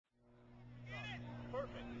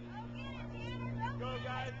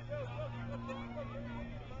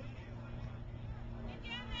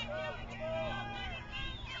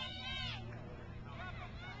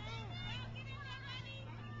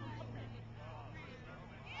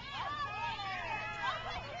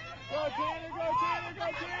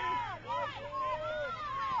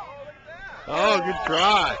Oh, good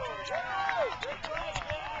try.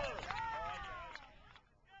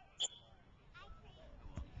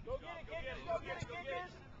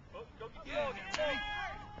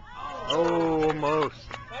 Oh, almost.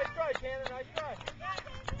 Nice try, Tanner. Nice try.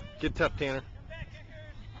 Get tough, Tanner.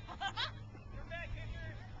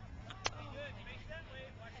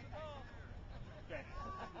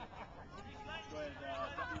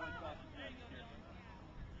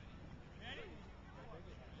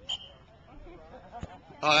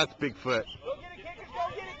 Oh, that's Bigfoot. Go get it, kickers. Go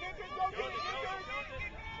get it, kickers. Go get it, kickers.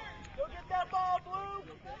 Go get that ball, Blue.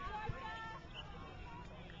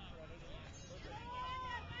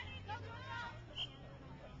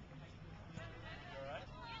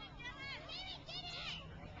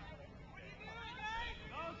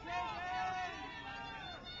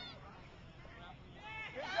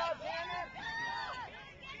 Good job, Tanner.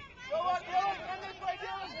 Go up, Dylan. Come this way,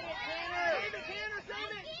 Dylan. Tanner. Save it, Tanner.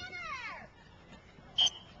 Save it.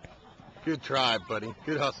 Good try, buddy.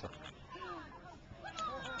 Good hustle.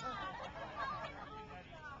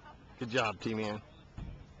 Good job, T-Man.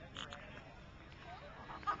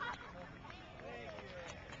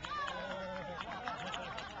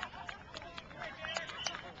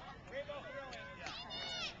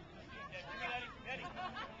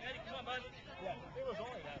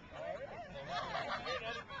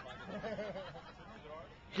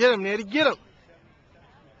 Get him, Nettie. Get him.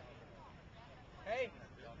 Hey,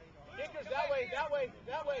 kickers, that way, that way,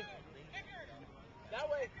 that way. That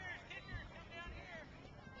way.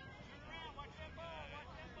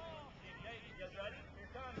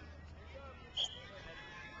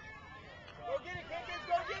 Go get it, kickers.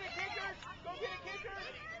 Go get it, kickers. Go get it, kickers.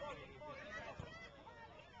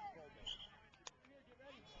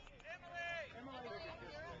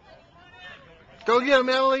 Go get him,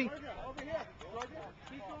 Emily. Over here.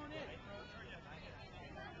 Keep going in.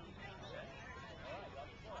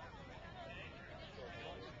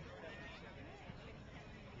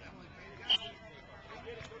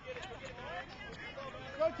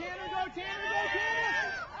 Go Tanner, go Tanner, go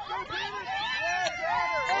Tanner! Go Tanner! Yeah,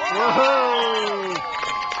 Whoa!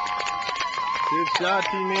 Good shot,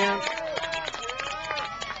 T-Man.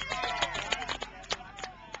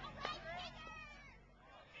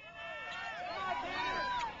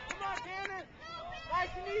 Come on, Tanner!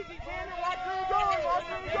 Nice and easy, Tanner. Watch where you're going. Watch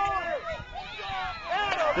where you're going.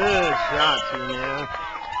 Good shot, T-Man.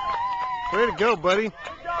 Way to go, buddy.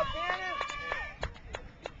 Good job, Tanner.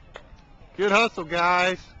 Good hustle,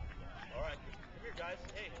 guys. All right, come here, guys.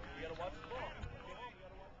 Hey, you gotta watch the ball.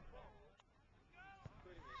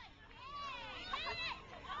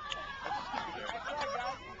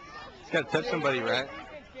 He's got to touch somebody, right?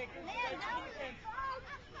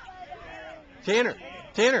 Tanner,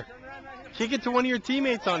 Tanner, kick it to one of your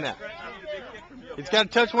teammates on that. It's got to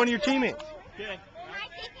touch one of your teammates.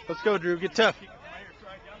 Let's go, Drew. Get tough.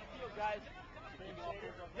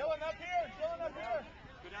 Dylan up here. Dylan up here.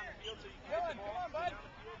 Dylan, come on, bud.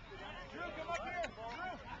 Drew, come up here. Drew,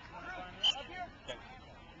 up here.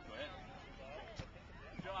 Go ahead.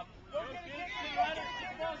 Good job. Go get it, kickers. Go get it,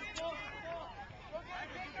 kickers. Go get it,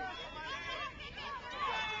 kickers.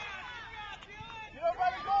 Get over by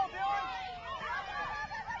the goal, Dylan.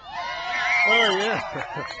 Oh, yeah.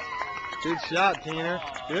 Good shot, Tanner.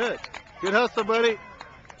 Good. Good hustle, buddy.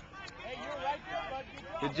 Hey, you're right there, bud.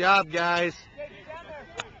 Good job, guys. Get down there.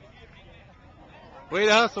 Way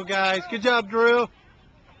to hustle, guys. Good job, Drew.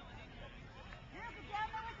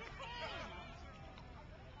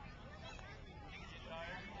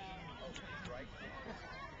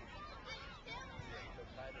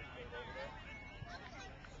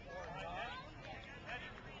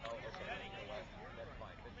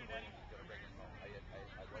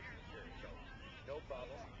 No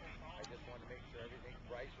problem. I just wanted to make sure everything,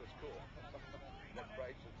 Bryce was cool. That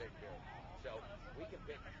Bryce would take care of it. So we can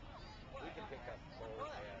pick up Cole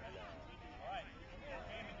and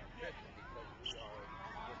Christian because we are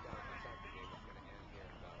just down to soccer game. It's going to end here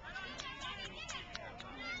in about.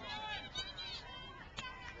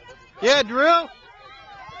 Yeah, Drew.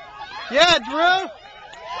 Yeah, Drew.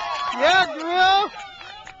 Yeah, Drew.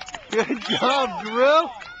 Good job,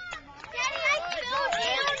 Drew.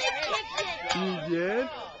 You did?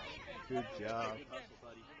 Good job.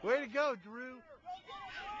 Way to go, Drew.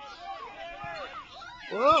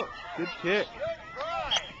 Whoa, good kick.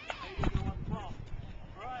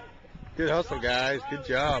 Good hustle, guys. Good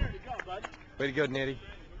job. Way to go, Nitty.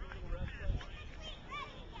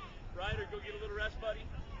 Ryder, go get a little rest, buddy.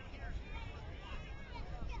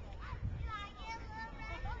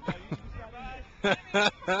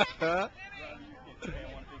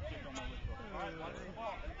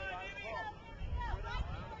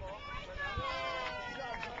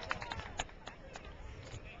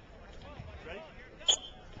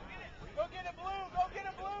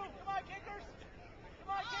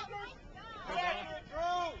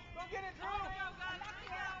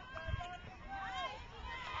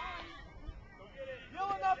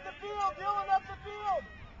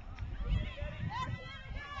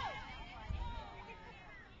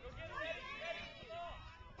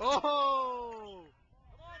 Oh!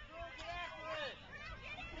 Come on, Drew, get after it.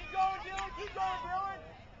 Keep going, Dylan. Keep going, Dylan.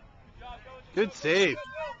 Good job, Dylan. Good save. Go,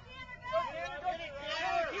 Tanner, go.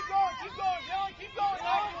 Dylan, keep going, Dylan. Keep going,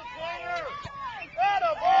 Dylan.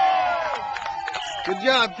 Atta ball. Good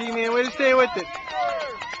job, T-Man. Way to stay with it.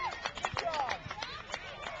 Good job.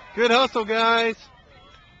 Good hustle, guys.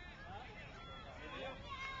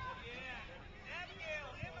 Abigail,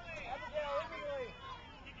 Emily.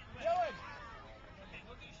 Dylan.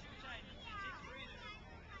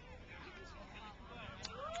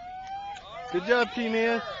 Good job,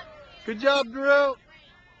 T-Man. Good job, Drew.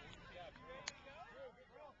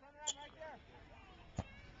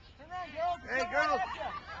 Hey, girls.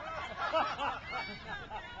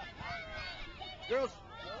 Girls,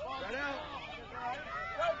 right out.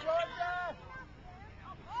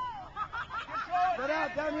 Right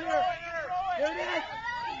out, down here. There it is.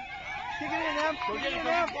 Kick it in, Em. Go get it, Em.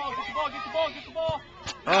 Get the ball, get the ball, get the ball.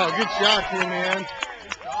 Oh, good shot, T-Man.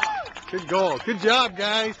 Good goal. Good job,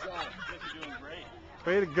 guys. You're doing great.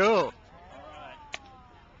 Way to go.